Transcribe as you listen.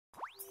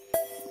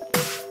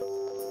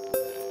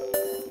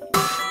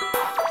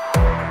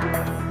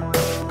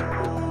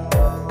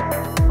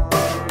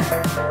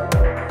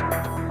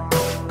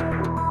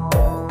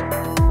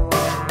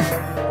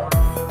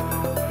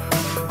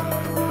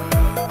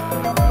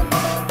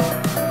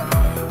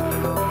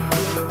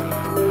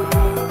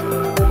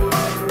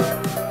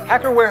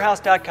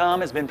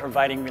HackerWarehouse.com has been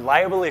providing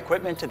reliable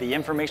equipment to the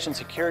information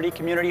security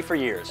community for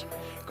years.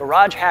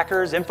 Garage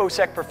hackers,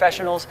 InfoSec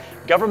professionals,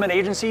 government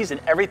agencies, and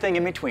everything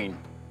in between.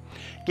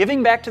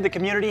 Giving back to the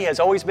community has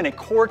always been a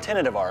core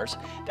tenet of ours.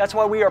 That's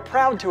why we are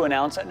proud to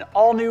announce an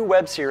all-new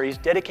web series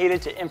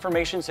dedicated to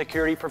information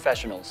security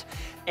professionals.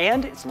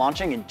 And it's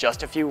launching in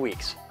just a few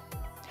weeks.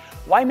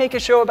 Why make a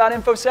show about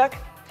InfoSec?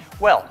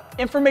 Well,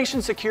 information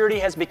security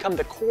has become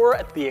the core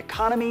of the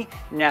economy,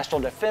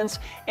 national defense,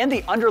 and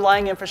the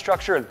underlying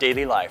infrastructure of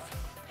daily life.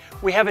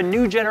 We have a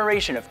new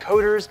generation of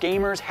coders,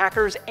 gamers,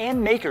 hackers,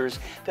 and makers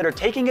that are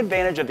taking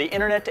advantage of the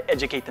internet to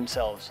educate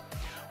themselves.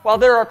 While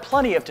there are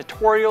plenty of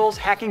tutorials,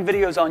 hacking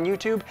videos on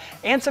YouTube,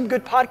 and some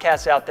good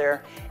podcasts out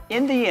there,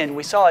 in the end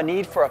we saw a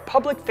need for a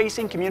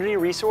public-facing community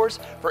resource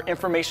for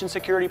information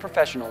security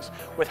professionals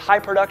with high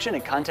production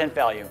and content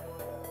value.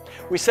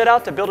 We set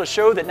out to build a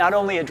show that not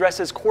only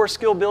addresses core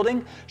skill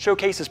building,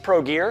 showcases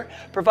pro gear,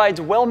 provides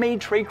well-made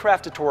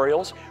tradecraft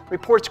tutorials,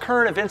 reports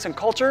current events and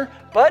culture,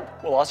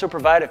 but will also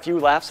provide a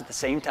few laughs at the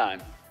same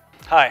time.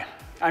 Hi,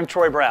 I'm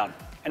Troy Brown,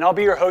 and I'll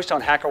be your host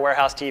on Hacker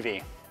Warehouse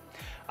TV.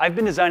 I've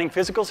been designing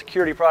physical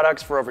security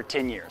products for over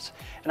 10 years,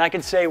 and I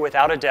can say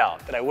without a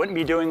doubt that I wouldn't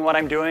be doing what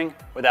I'm doing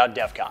without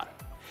DEF CON.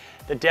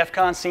 The DEF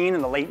CON scene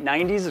in the late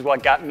 90s is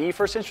what got me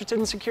first interested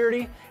in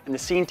security, and the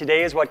scene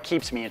today is what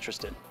keeps me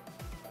interested.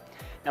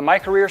 Now, my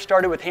career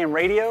started with ham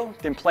radio,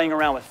 then playing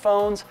around with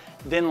phones,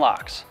 then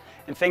locks.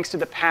 And thanks to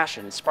the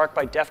passion sparked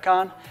by DEF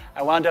CON,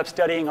 I wound up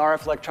studying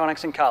RF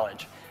electronics in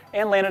college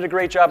and landed a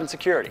great job in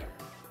security.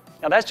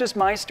 Now, that's just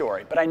my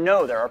story, but I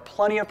know there are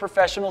plenty of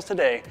professionals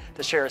today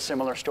that share a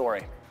similar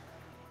story.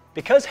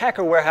 Because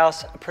Hacker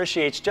Warehouse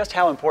appreciates just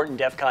how important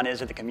DEF CON is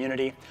to the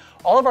community,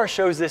 all of our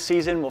shows this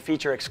season will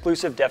feature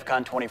exclusive DEF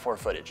CON 24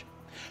 footage.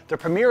 The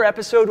premiere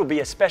episode will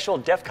be a special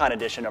DEF CON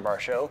edition of our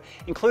show,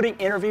 including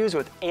interviews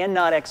with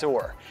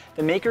AndNotXOR,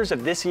 the makers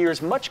of this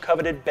year's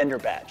much-coveted Bender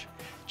Badge.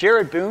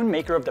 Jared Boone,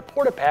 maker of the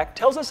PortaPack,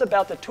 tells us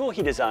about the tool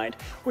he designed,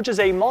 which is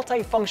a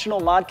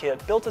multifunctional mod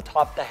kit built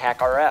atop the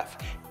HackRF,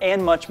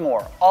 and much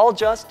more, all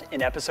just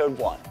in episode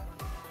 1.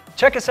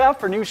 Check us out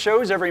for new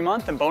shows every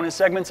month and bonus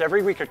segments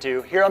every week or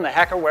two here on the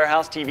Hacker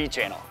Warehouse TV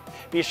channel.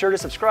 Be sure to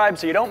subscribe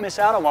so you don't miss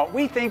out on what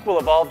we think will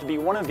evolve to be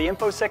one of the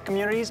InfoSec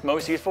community's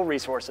most useful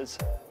resources.